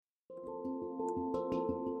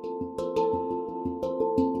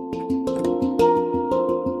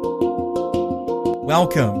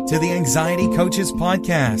Welcome to the Anxiety Coaches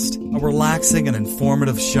Podcast, a relaxing and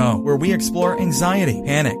informative show where we explore anxiety,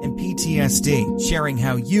 panic, and PTSD, sharing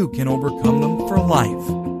how you can overcome them for life.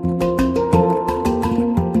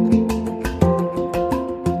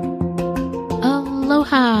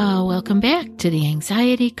 Aloha! Welcome back to the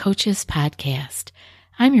Anxiety Coaches Podcast.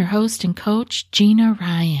 I'm your host and coach, Gina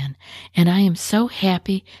Ryan, and I am so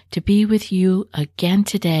happy to be with you again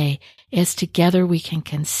today as together we can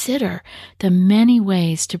consider the many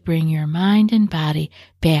ways to bring your mind and body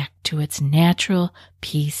back to its natural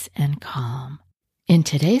peace and calm. In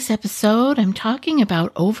today's episode, I'm talking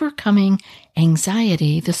about overcoming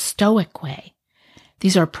anxiety the Stoic way.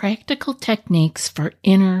 These are practical techniques for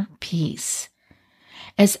inner peace.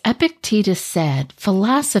 As Epictetus said,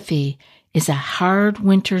 philosophy is a hard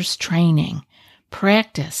winter's training,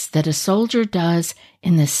 practice that a soldier does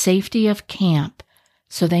in the safety of camp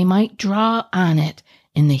so they might draw on it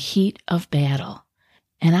in the heat of battle.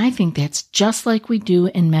 And I think that's just like we do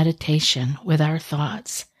in meditation with our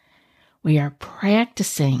thoughts. We are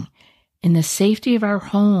practicing in the safety of our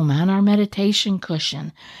home on our meditation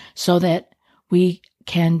cushion so that we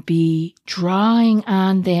can be drawing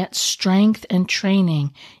on that strength and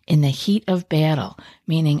training in the heat of battle,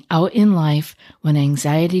 meaning out in life when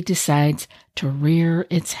anxiety decides to rear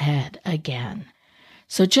its head again.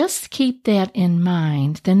 So just keep that in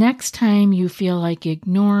mind the next time you feel like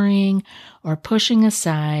ignoring or pushing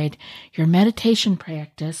aside your meditation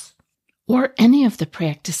practice or any of the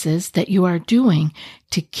practices that you are doing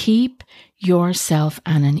to keep yourself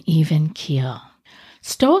on an even keel.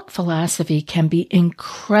 Stoic philosophy can be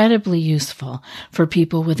incredibly useful for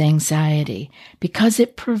people with anxiety because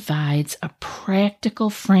it provides a practical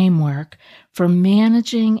framework for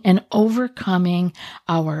managing and overcoming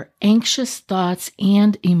our anxious thoughts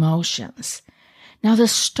and emotions. Now, the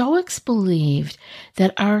Stoics believed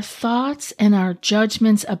that our thoughts and our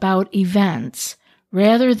judgments about events,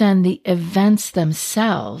 rather than the events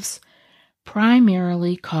themselves,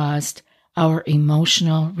 primarily caused our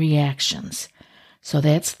emotional reactions. So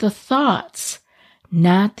that's the thoughts,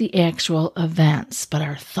 not the actual events, but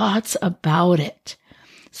our thoughts about it.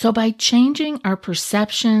 So by changing our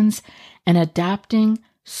perceptions and adopting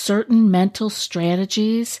certain mental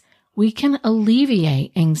strategies, we can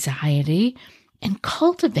alleviate anxiety and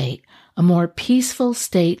cultivate a more peaceful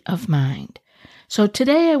state of mind. So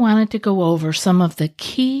today I wanted to go over some of the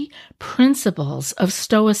key principles of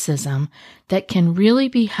Stoicism that can really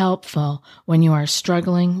be helpful when you are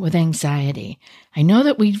struggling with anxiety. I know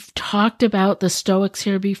that we've talked about the Stoics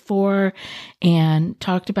here before and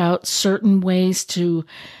talked about certain ways to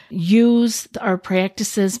use our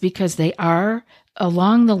practices because they are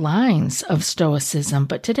along the lines of Stoicism.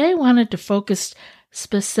 But today I wanted to focus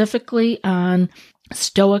specifically on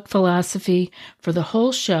Stoic philosophy for the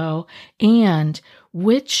whole show and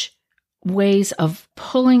which ways of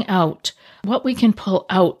pulling out what we can pull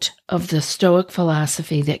out of the Stoic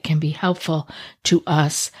philosophy that can be helpful to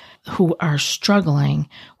us who are struggling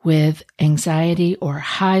with anxiety or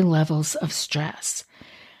high levels of stress.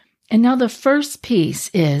 And now the first piece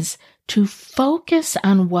is to focus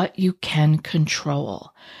on what you can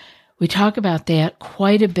control. We talk about that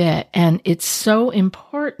quite a bit, and it's so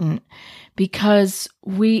important because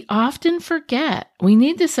we often forget. We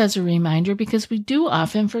need this as a reminder because we do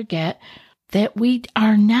often forget that we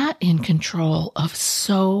are not in control of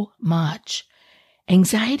so much.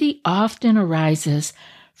 Anxiety often arises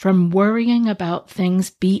from worrying about things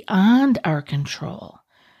beyond our control.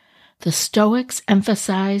 The Stoics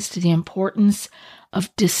emphasized the importance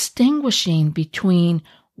of distinguishing between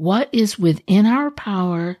what is within our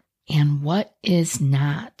power and what is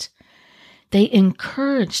not. They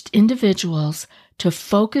encouraged individuals to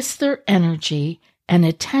focus their energy and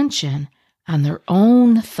attention on their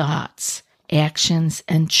own thoughts, actions,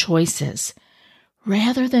 and choices,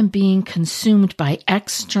 rather than being consumed by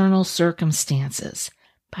external circumstances.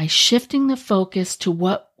 By shifting the focus to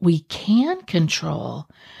what we can control,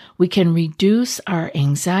 we can reduce our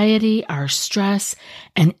anxiety, our stress,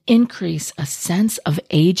 and increase a sense of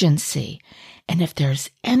agency. And if there's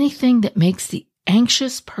anything that makes the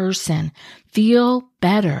anxious person feel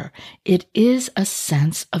better, it is a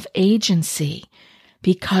sense of agency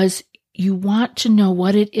because you want to know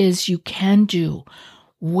what it is you can do,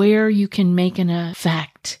 where you can make an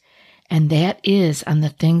effect, and that is on the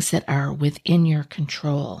things that are within your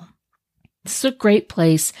control. This is a great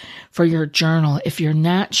place for your journal if you're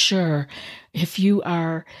not sure if you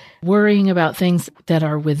are worrying about things that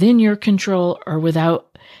are within your control or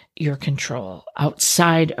without your control,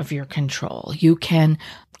 outside of your control. You can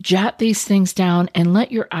Jot these things down and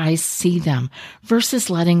let your eyes see them versus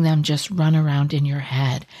letting them just run around in your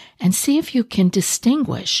head, and see if you can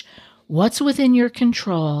distinguish what's within your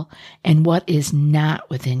control and what is not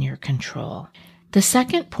within your control. The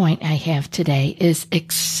second point I have today is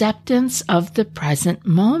acceptance of the present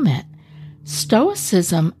moment.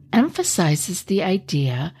 Stoicism emphasizes the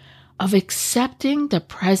idea of accepting the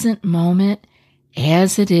present moment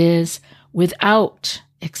as it is without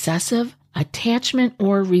excessive attachment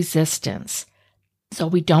or resistance. So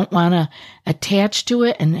we don't want to attach to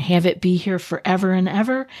it and have it be here forever and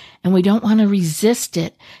ever, and we don't want to resist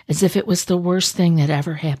it as if it was the worst thing that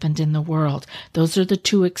ever happened in the world. Those are the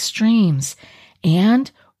two extremes. And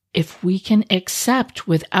if we can accept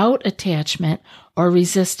without attachment or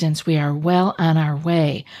resistance, we are well on our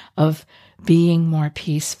way of being more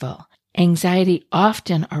peaceful. Anxiety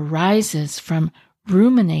often arises from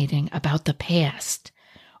ruminating about the past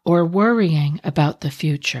or worrying about the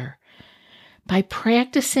future. By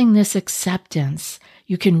practicing this acceptance,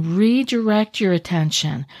 you can redirect your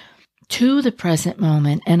attention to the present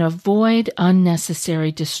moment and avoid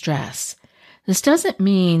unnecessary distress. This doesn't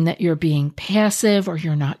mean that you're being passive or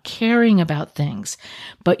you're not caring about things,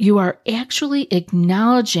 but you are actually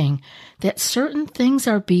acknowledging that certain things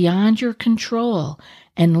are beyond your control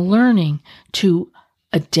and learning to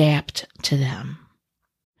adapt to them.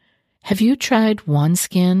 Have you tried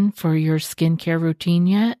OneSkin for your skincare routine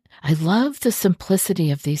yet? I love the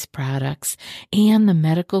simplicity of these products and the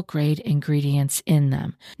medical-grade ingredients in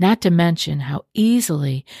them, not to mention how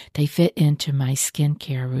easily they fit into my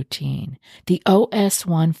skincare routine. The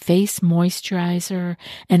OS1 Face Moisturizer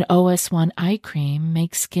and OS1 Eye Cream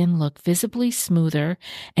make skin look visibly smoother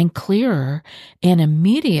and clearer and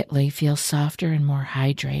immediately feel softer and more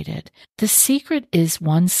hydrated. The secret is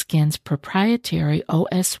OneSkin's proprietary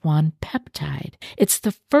OS1 peptide. It's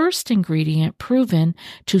the first ingredient proven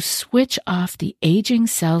to switch off the aging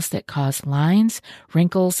cells that cause lines,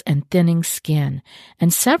 wrinkles, and thinning skin,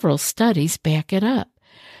 and several studies back it up.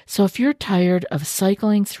 So if you're tired of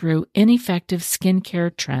cycling through ineffective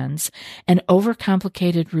skincare trends and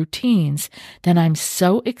overcomplicated routines, then I'm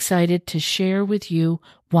so excited to share with you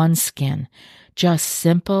OneSkin, just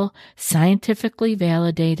simple, scientifically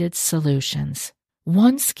validated solutions.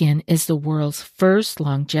 OneSkin is the world's first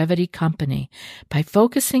longevity company. By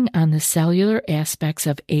focusing on the cellular aspects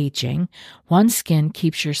of aging, OneSkin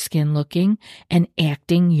keeps your skin looking and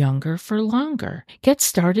acting younger for longer. Get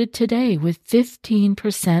started today with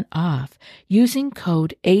 15% off using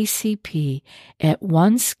code ACP at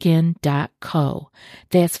oneskin.co.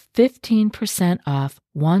 That's 15% off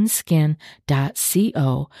oneskin.co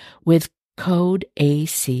with code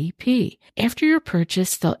ACP. After your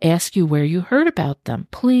purchase, they'll ask you where you heard about them.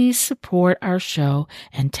 Please support our show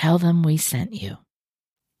and tell them we sent you.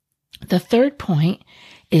 The third point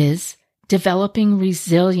is developing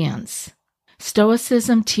resilience.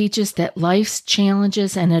 Stoicism teaches that life's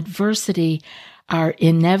challenges and adversity are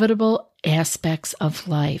inevitable aspects of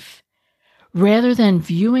life. Rather than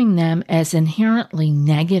viewing them as inherently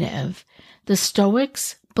negative, the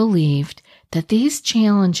Stoics believed that these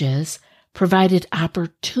challenges provided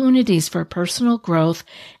opportunities for personal growth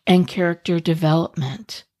and character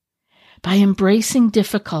development. By embracing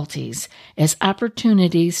difficulties as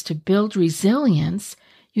opportunities to build resilience,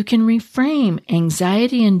 you can reframe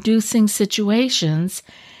anxiety-inducing situations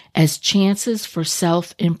as chances for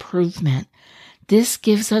self-improvement. This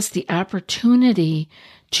gives us the opportunity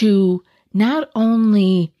to not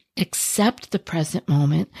only accept the present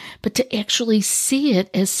moment, but to actually see it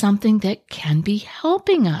as something that can be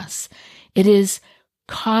helping us. It is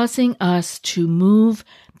causing us to move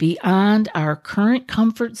beyond our current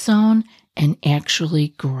comfort zone and actually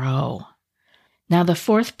grow. Now, the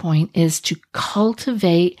fourth point is to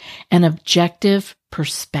cultivate an objective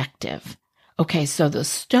perspective. Okay, so the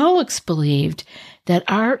Stoics believed that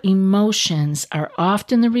our emotions are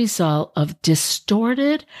often the result of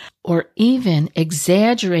distorted or even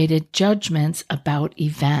exaggerated judgments about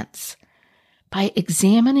events. By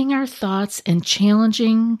examining our thoughts and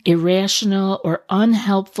challenging irrational or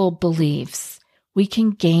unhelpful beliefs, we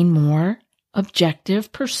can gain more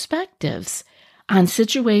objective perspectives on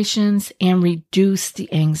situations and reduce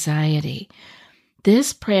the anxiety.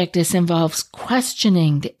 This practice involves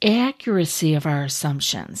questioning the accuracy of our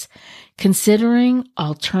assumptions, considering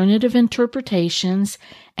alternative interpretations,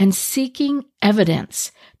 and seeking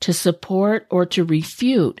evidence to support or to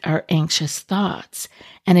refute our anxious thoughts.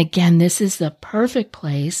 And again, this is the perfect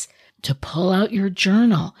place to pull out your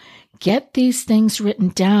journal. Get these things written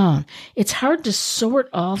down. It's hard to sort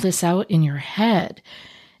all this out in your head.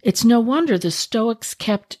 It's no wonder the Stoics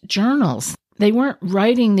kept journals. they weren't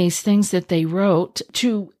writing these things that they wrote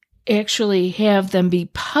to actually have them be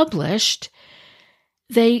published.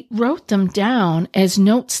 They wrote them down as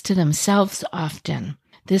notes to themselves often.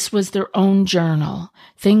 This was their own journal,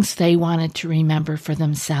 things they wanted to remember for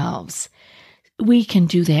themselves. We can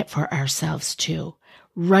do that for ourselves too.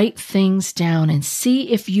 Write things down and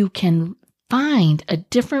see if you can find a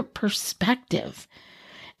different perspective.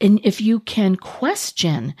 And if you can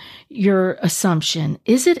question your assumption,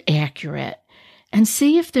 is it accurate? And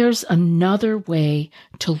see if there's another way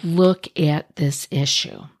to look at this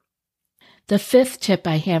issue. The fifth tip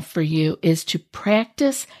I have for you is to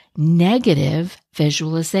practice negative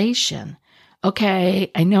visualization.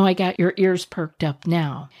 Okay, I know I got your ears perked up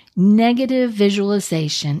now. Negative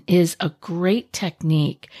visualization is a great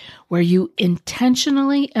technique where you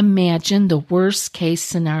intentionally imagine the worst case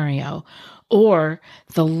scenario or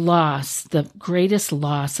the greatest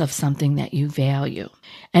loss of something that you value.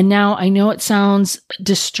 And now I know it sounds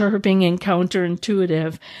disturbing and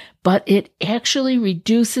counterintuitive, but it actually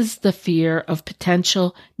reduces the fear of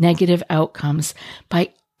potential negative outcomes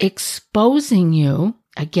by exposing you,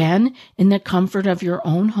 again, in the comfort of your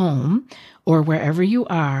own home or wherever you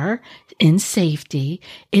are in safety.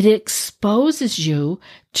 It exposes you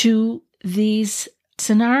to these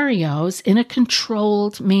scenarios in a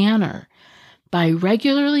controlled manner. By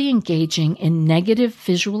regularly engaging in negative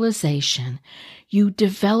visualization, you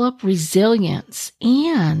develop resilience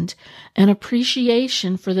and an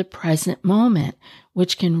appreciation for the present moment,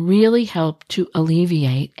 which can really help to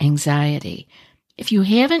alleviate anxiety. If you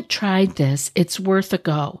haven't tried this, it's worth a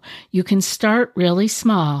go. You can start really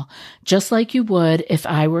small, just like you would if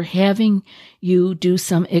I were having you do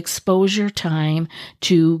some exposure time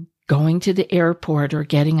to going to the airport or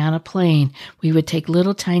getting on a plane. We would take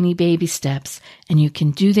little tiny baby steps, and you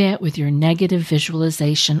can do that with your negative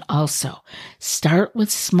visualization also. Start with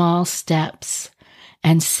small steps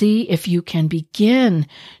and see if you can begin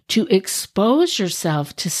to expose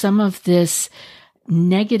yourself to some of this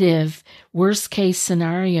negative worst case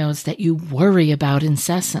scenarios that you worry about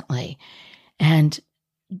incessantly. And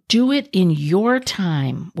do it in your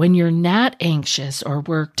time when you're not anxious or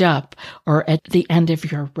worked up or at the end of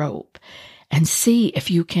your rope, and see if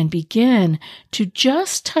you can begin to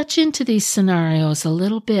just touch into these scenarios a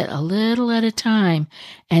little bit, a little at a time,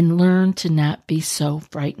 and learn to not be so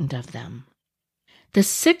frightened of them. The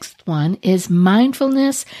sixth one is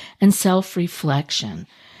mindfulness and self-reflection.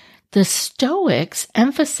 The Stoics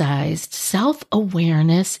emphasized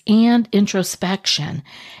self-awareness and introspection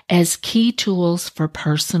as key tools for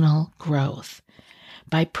personal growth.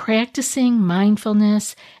 By practicing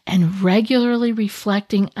mindfulness and regularly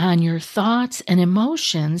reflecting on your thoughts and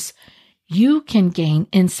emotions, you can gain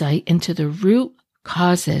insight into the root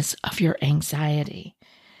causes of your anxiety.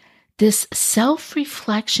 This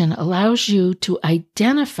self-reflection allows you to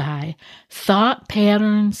identify thought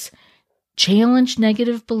patterns, challenge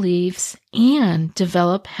negative beliefs, and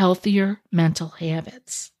develop healthier mental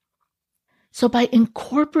habits. So by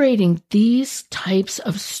incorporating these types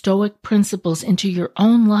of Stoic principles into your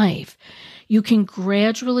own life, you can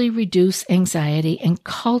gradually reduce anxiety and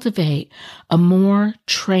cultivate a more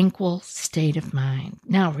tranquil state of mind.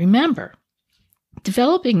 Now, remember,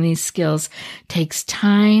 developing these skills takes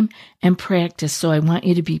time and practice, so I want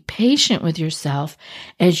you to be patient with yourself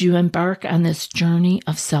as you embark on this journey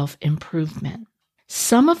of self-improvement.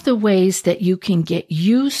 Some of the ways that you can get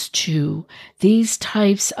used to these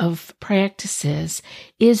types of practices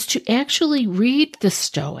is to actually read the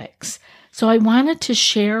Stoics. So I wanted to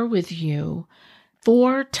share with you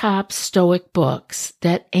 4 top Stoic books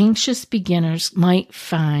that anxious beginners might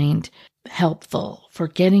find helpful for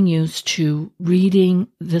getting used to reading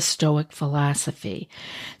the Stoic philosophy.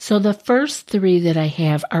 So the first 3 that I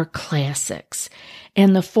have are classics.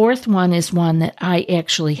 And the 4th one is one that I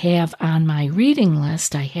actually have on my reading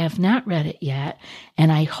list. I have not read it yet,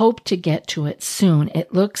 and I hope to get to it soon.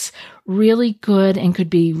 It looks really good and could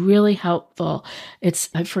be really helpful.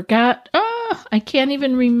 I can't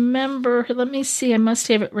even remember. Let me see. I must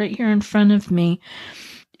have it right here in front of me.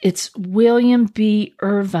 It's William B.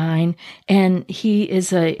 Irvine, and he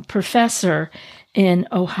is a professor in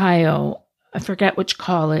Ohio. I forgot which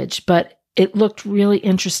college, but it looked really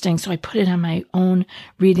interesting, so I put it on my own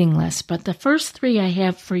reading list. But the first 3 I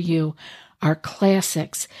have for you are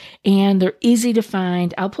classics, and they're easy to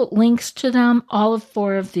find. I'll put links to them, all of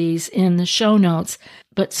 4 of these, in the show notes.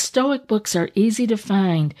 But Stoic books are easy to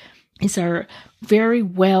find. These are very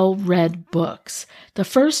well-read books. The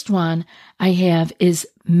first one I have is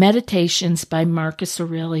Meditations by Marcus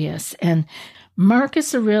Aurelius. And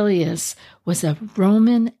Marcus Aurelius was a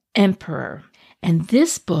Roman emperor, And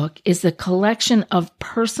this book is a collection of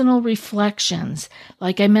personal reflections.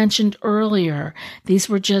 Like I mentioned earlier, these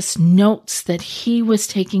were just notes that he was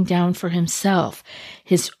taking down for himself,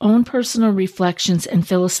 his own personal reflections and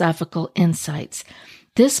philosophical insights.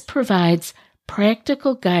 This provides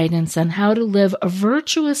practical guidance on how to live a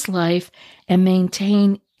virtuous life and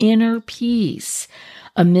maintain inner peace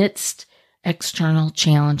amidst external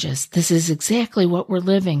challenges. This is exactly what we're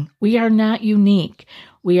living. We are not unique.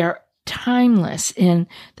 We are timeless in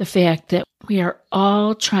the fact that we are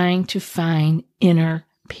all trying to find inner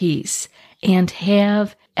peace and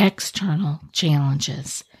have external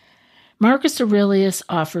challenges. Marcus Aurelius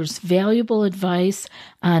offers valuable advice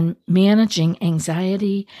on managing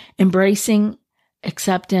anxiety, embracing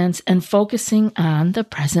acceptance, and focusing on the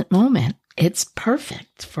present moment. It's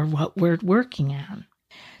perfect for what we're working on.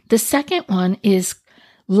 The second one is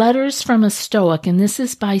Letters from a Stoic, and this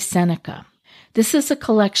is by Seneca. This is a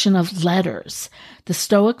collection of letters. The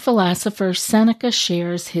Stoic philosopher Seneca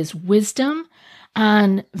shares his wisdom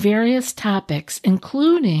on various topics,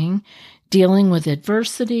 including dealing with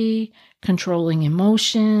adversity, controlling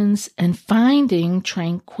emotions, and finding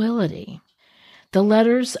tranquility. The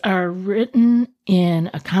letters are written in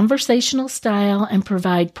a conversational style and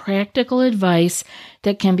provide practical advice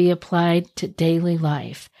that can be applied to daily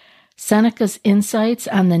life. Seneca's insights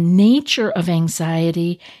on the nature of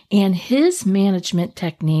anxiety and his management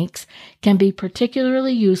techniques can be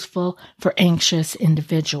particularly useful for anxious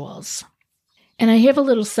individuals. And I have a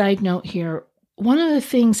little side note here. One of the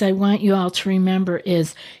things I want you all to remember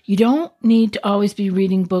is you don't need to always be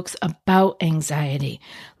reading books about anxiety,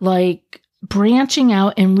 like branching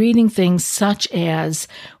out and reading things such as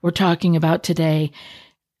we're talking about today,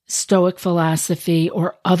 Stoic philosophy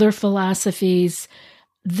or other philosophies.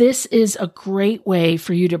 This is a great way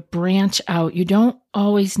for you to branch out. You don't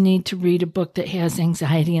always need to read a book that has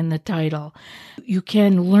anxiety in the title. You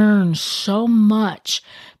can learn so much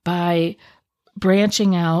by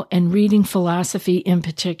branching out and reading philosophy in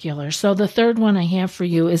particular. So the third one I have for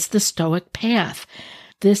you is The Stoic Path.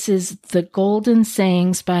 This is the Golden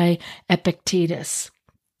Sayings by Epictetus.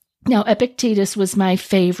 Now, Epictetus was my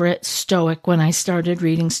favorite Stoic when I started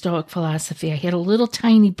reading Stoic philosophy. I had a little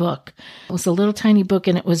tiny book. It was a little tiny book,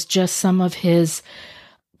 and it was just some of his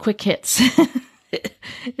quick hits,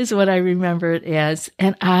 is what I remember it as.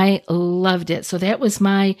 And I loved it. So that was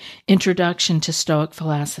my introduction to Stoic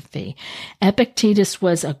philosophy. Epictetus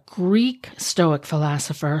was a Greek Stoic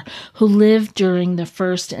philosopher who lived during the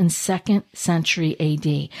 1st and 2nd century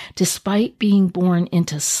AD. Despite being born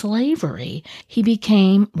into slavery, he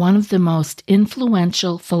became one of the most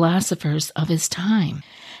influential philosophers of his time.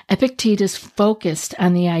 Epictetus focused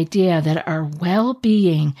on the idea that our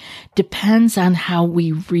well-being depends on how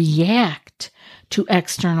we react to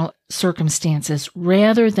external circumstances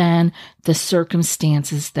rather than the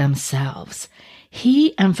circumstances themselves.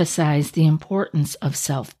 He emphasized the importance of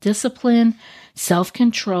self-discipline,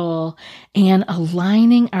 self-control, and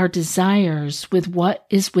aligning our desires with what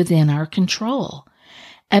is within our control.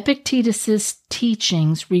 Epictetus's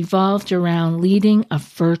teachings revolved around leading a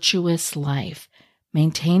virtuous life,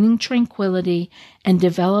 maintaining tranquility, and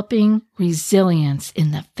developing resilience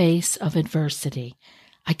in the face of adversity.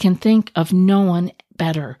 I can think of no one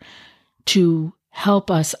better to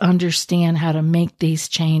help us understand how to make these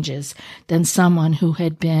changes than someone who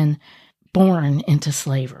had been born into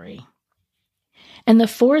slavery. And the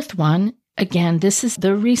fourth one, again, this is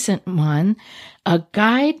the recent one, A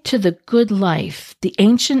Guide to the Good Life, The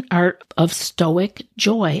Ancient Art of Stoic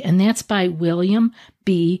Joy, and that's by William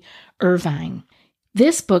B. Irvine.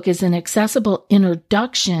 This book is an accessible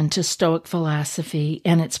introduction to Stoic philosophy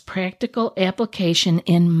and its practical application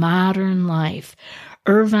in modern life.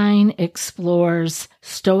 Irvine explores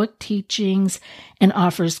Stoic teachings and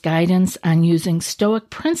offers guidance on using Stoic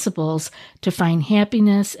principles to find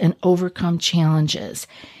happiness and overcome challenges.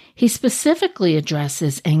 He specifically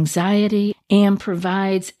addresses anxiety and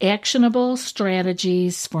provides actionable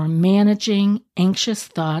strategies for managing anxious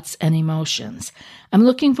thoughts and emotions. I'm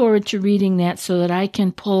looking forward to reading that so that I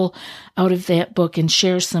can pull out of that book and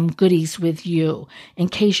share some goodies with you in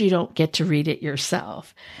case you don't get to read it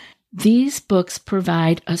yourself. These books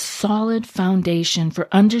provide a solid foundation for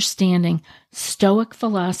understanding Stoic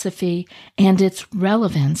philosophy and its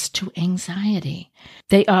relevance to anxiety.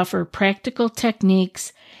 They offer practical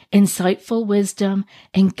techniques, insightful wisdom,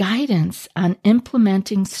 and guidance on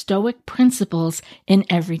implementing Stoic principles in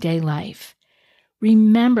everyday life.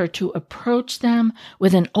 Remember to approach them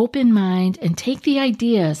with an open mind and take the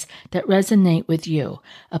ideas that resonate with you,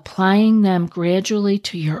 applying them gradually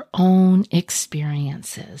to your own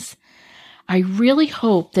experiences. I really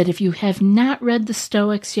hope that if you have not read the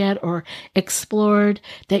Stoics yet or explored,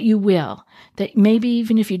 that you will. That maybe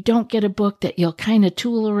even if you don't get a book, that you'll kind of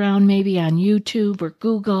tool around maybe on YouTube or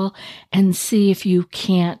Google and see if you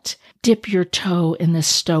can't dip your toe in the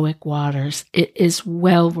Stoic waters. It is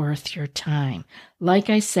well worth your time. Like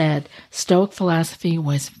I said, Stoic philosophy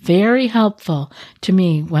was very helpful to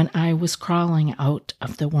me when I was crawling out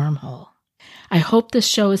of the wormhole. I hope this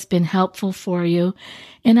show has been helpful for you,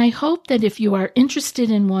 and I hope that if you are interested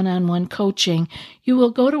in one-on-one coaching, you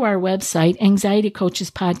will go to our website,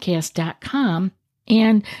 anxietycoachespodcast.com,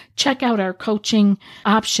 and check out our coaching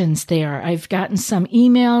options there. I've gotten some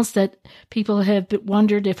emails that people have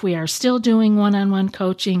wondered if we are still doing one-on-one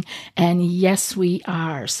coaching, and yes, we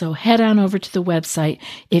are. So head on over to the website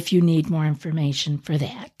if you need more information for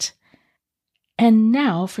that. And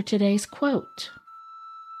now for today's quote.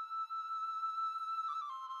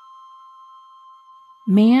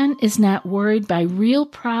 Man is not worried by real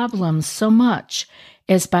problems so much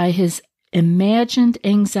as by his imagined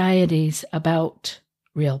anxieties about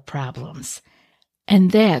real problems.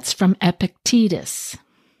 And that's from Epictetus.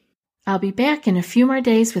 I'll be back in a few more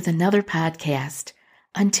days with another podcast.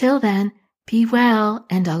 Until then, be well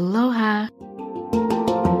and aloha.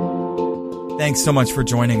 Thanks so much for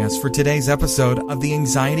joining us for today's episode of the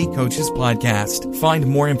Anxiety Coaches Podcast. Find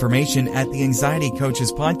more information at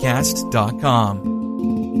theanxietycoachespodcast.com.